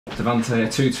Devante, a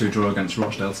 2-2 draw against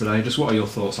Rochdale today. Just what are your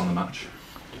thoughts on the match?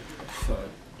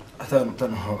 I don't know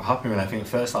what happened. I think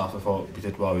first half I thought we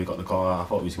did well. We got the goal. I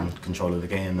thought we was in control of the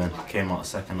game. Then came out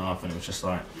second half and it was just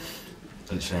like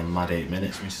literally a mad 8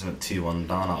 minutes. We just went 2-1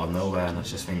 down out of nowhere, and I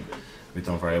just think we've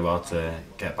done very well to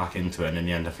get back into it. And in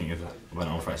the end, I think if it went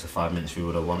on for extra 5 minutes, we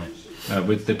would have won it.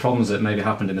 With the problems that maybe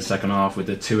happened in the second half with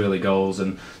the 2 early goals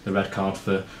and the red card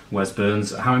for Wes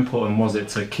Burns, how important was it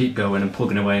to keep going and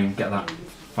plugging away and get that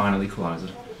final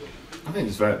equaliser? I think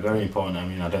it's very, very important. I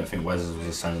mean, I don't think Wes was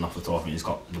just sending off the top. I think he's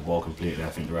got the ball completely. I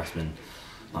think the rest been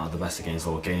the best against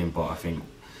the whole game. But I think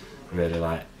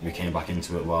really we came back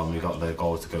into it well and we got the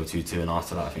goal to go 2-2. And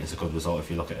after that, I think it's a good result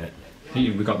if you look at it.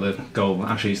 We got the goal.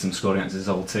 Actually, some scored against his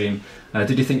old team.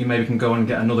 Did you think you maybe can go and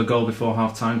get another goal before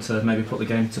half time to maybe put the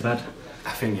game to bed?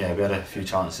 I think we had a few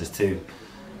chances to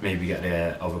maybe get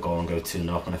the other goal and go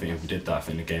 2-0 up. And I think if we did that, I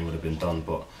think the game would have been done.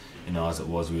 But as it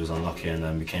was, we was unlucky and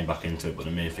then we came back into it. But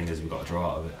the main thing is we got a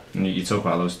draw out of it. And you talk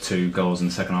about those 2 goals in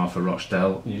the second half for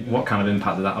Rochdale. What kind of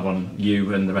impact did that have on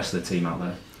you and the rest of the team out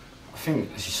there? I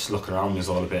think just looking around was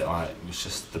all a bit it was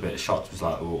just a bit shocked. It was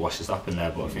like, well, what's just happened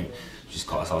there? But I think we just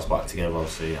got ourselves back together.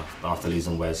 Obviously, after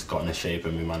losing Wes, got in a shape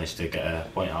and we managed to get a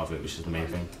point out of it, which is the main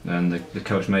thing. And the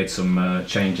coach made some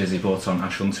changes. He brought on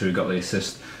Ashland, who got the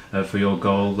assist for your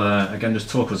goal. Again, just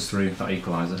talk us through that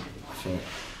equaliser. I think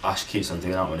Ash keeps on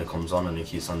doing that when he comes on, and he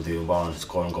keeps on doing well and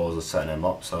scoring goals and setting him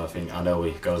up. So I know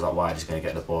he goes out wide, he's going to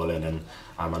get the ball in, and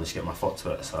I managed to get my foot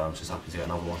to it. So I'm just happy to get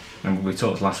another one. And we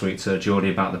talked last week to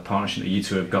Geordie about the partnership that you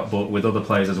two have got, but with other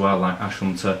players as well, like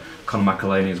Ashland to Conor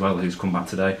McElhaney as well, who's come back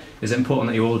today. Is it important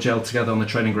that you all gel together on the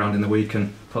training ground in the week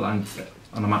and put that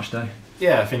on a match day?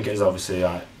 Yeah, I think it is. Obviously,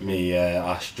 me,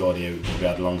 Ash, Geordie, we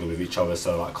had longer with each other.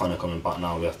 So Conor coming back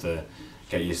now, we have to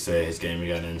get used to his game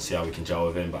again and see how we can gel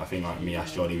with him. But I think me,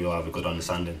 Ash, Geordie, we'll have a good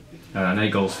understanding. And 8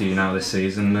 goals for you now this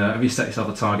season. Have you set yourself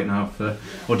a target now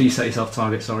or do you set yourself a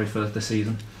target, for the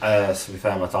season? To be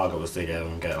fair, my target was to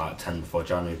get 10 before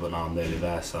January, but now I'm nearly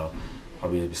there, so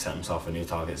probably be setting myself a new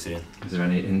target soon. Is there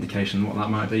any indication what that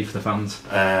might be for the fans?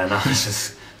 No,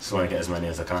 just want to get as many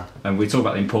as I can. And we talk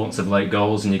about the importance of late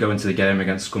goals, and you go into the game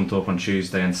against Scunthorpe on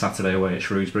Tuesday and Saturday away at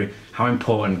Shrewsbury. How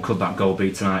important could that goal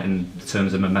be tonight in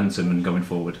terms of momentum and going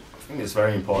forward? I think it's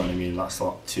very important. I mean, that's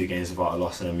 2 games without a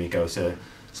loss, and then we go to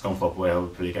Scunthorpe away,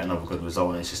 hopefully get another good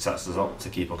result, and it just sets us up to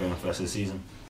keep on going for the rest of the season.